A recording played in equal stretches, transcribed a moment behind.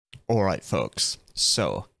Alright folks,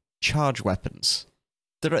 so, charge weapons.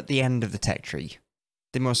 They're at the end of the tech tree.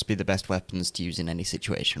 They must be the best weapons to use in any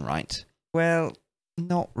situation, right? Well,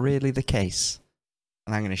 not really the case.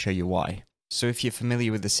 And I'm going to show you why. So if you're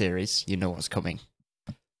familiar with the series, you know what's coming.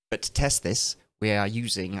 But to test this, we are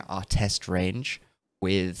using our test range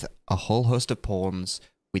with a whole host of pawns,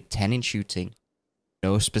 with 10 in shooting,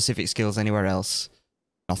 no specific skills anywhere else,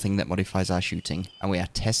 nothing that modifies our shooting, and we are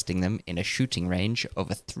testing them in a shooting range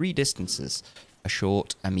over 3 distances, a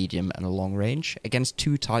short, a medium, and a long range, against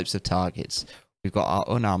 2 types of targets. We've got our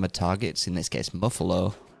unarmoured targets, in this case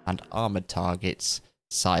Muffalo, and armoured targets,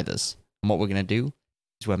 Scythers. And what we're going to do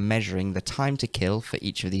is we're measuring the time to kill for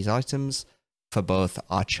each of these items, for both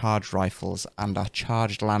our charged rifles and our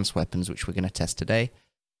charged lance weapons, which we're going to test today,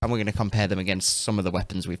 and we're going to compare them against some of the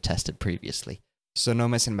weapons we've tested previously. So no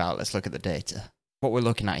messing about, let's look at the data. What we're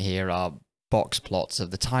looking at here are box plots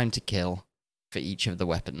of the time to kill for each of the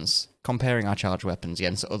weapons, comparing our charged weapons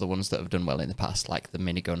against other ones that have done well in the past, like the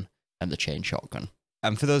minigun and the chain shotgun.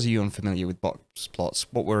 And for those of you unfamiliar with box plots,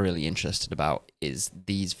 what we're really interested about is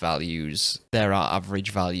these values. They're our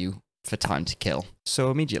average value for time to kill. So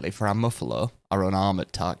immediately for our Muffalo, our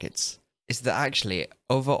unarmoured targets, is that actually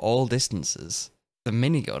over all distances, the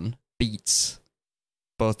minigun beats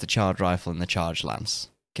both the charged rifle and the charged lance.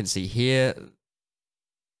 You can see here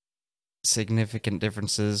significant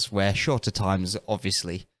differences where shorter times,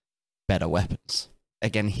 obviously, better weapons.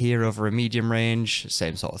 Again, here over a medium range,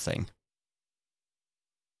 same sort of thing.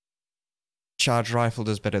 Charged rifle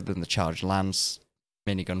does better than the charged lance.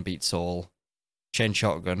 Minigun beats all. Chain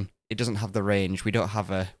shotgun, it doesn't have the range. We don't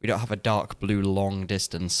have a dark blue long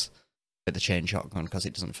distance with the chain shotgun because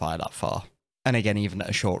it doesn't fire that far. And again, even at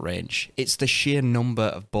a short range, it's the sheer number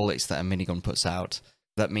of bullets that a minigun puts out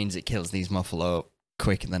that means it kills these Muffalo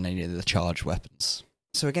quicker than any of the charged weapons.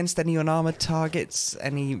 So against any unarmoured targets,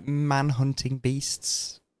 any man-hunting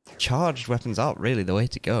beasts, charged weapons aren't really the way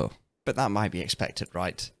to go. But that might be expected,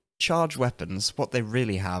 right? Charged weapons, what they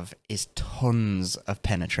really have is tons of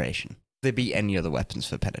penetration. They beat any other weapons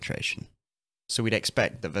for penetration. So we'd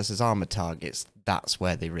expect that versus armoured targets, that's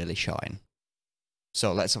where they really shine.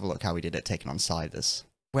 So let's have a look how we did at taking on Scythers.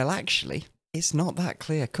 Well, actually, it's not that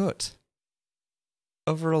clear cut.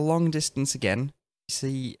 Over a long distance again, you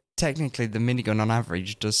see, technically the minigun on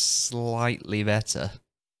average does slightly better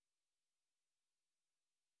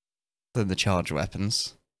than the charged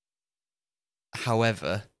weapons.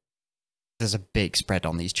 However, there's a big spread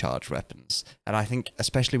on these charged weapons. And I think,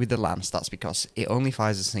 especially with the lance, that's because it only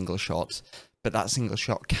fires a single shot, but that single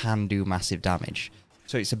shot can do massive damage.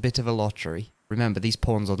 So it's a bit of a lottery. Remember, these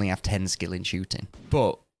pawns only have 10 skill in shooting.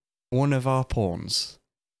 But one of our pawns,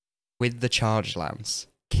 with the charged lance,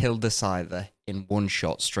 killed the Scyther in one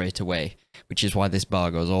shot straight away, which is why this bar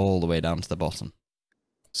goes all the way down to the bottom.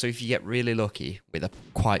 So if you get really lucky with a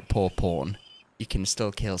quite poor pawn, you can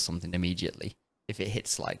still kill something immediately. If it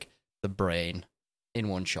hits, like, the brain in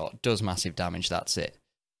one shot, does massive damage, that's it.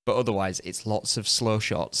 But otherwise, it's lots of slow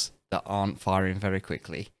shots that aren't firing very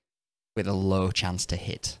quickly, with a low chance to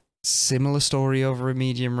hit. Similar story over a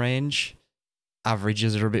medium range.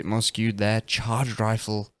 Averages are a bit more skewed there. Charged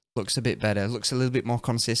rifle looks a bit better, looks a little bit more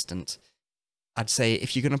consistent. I'd say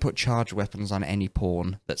if you're going to put charged weapons on any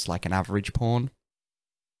pawn that's like an average pawn,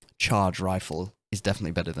 charged rifle is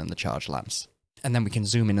definitely better than the charged lance. And then we can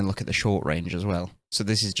zoom in and look at the short range as well. So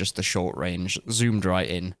this is just the short range, zoomed right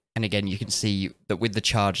in. And again, you can see that with the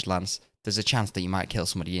charged lance, there's a chance that you might kill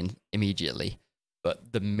somebody immediately.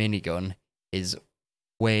 But the minigun is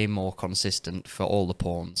way more consistent for all the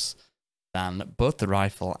pawns than both the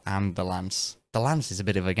rifle and the lance. The lance is a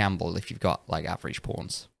bit of a gamble if you've got, like, average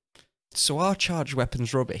pawns. So are charged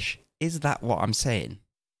weapons rubbish? Is that what I'm saying?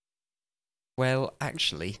 Well,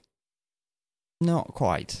 actually, not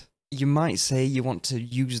quite. You might say you want to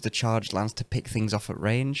use the charged lance to pick things off at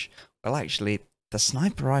range. Well, actually, the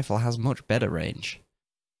sniper rifle has much better range.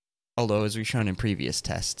 Although, as we've shown in previous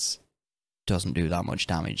tests, doesn't do that much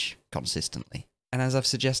damage consistently. And as I've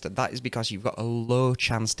suggested, that is because you've got a low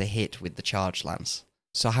chance to hit with the charged lance.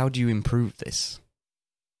 So how do you improve this?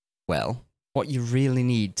 Well, what you really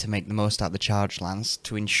need to make the most out of the charged lance,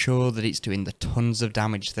 to ensure that it's doing the tons of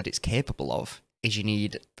damage that it's capable of, is you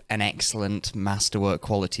need an excellent masterwork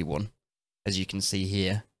quality one. As you can see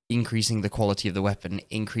here, increasing the quality of the weapon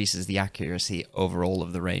increases the accuracy over all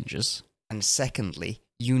of the ranges. And secondly,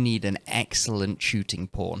 you need an excellent shooting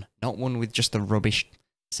pawn, not one with just the rubbish,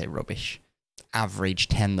 average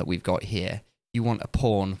 10 that we've got here. You want a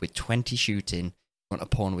pawn with 20 shooting, you want a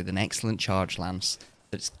pawn with an excellent charge lance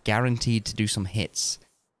that's guaranteed to do some hits,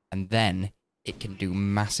 and then it can do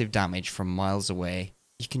massive damage from miles away.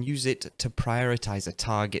 You can use it to prioritize a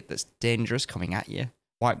target that's dangerous coming at you,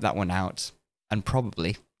 wipe that one out, and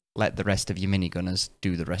probably let the rest of your minigunners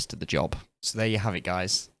do the rest of the job. So there you have it,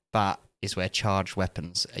 guys. That is where charged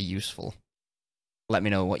weapons are useful. Let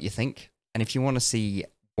me know what you think, and if you want to see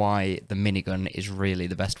why the minigun is really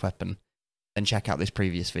the best weapon, then check out this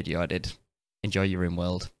previous video I did. Enjoy your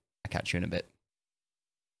Rimworld. I'll catch you in a bit.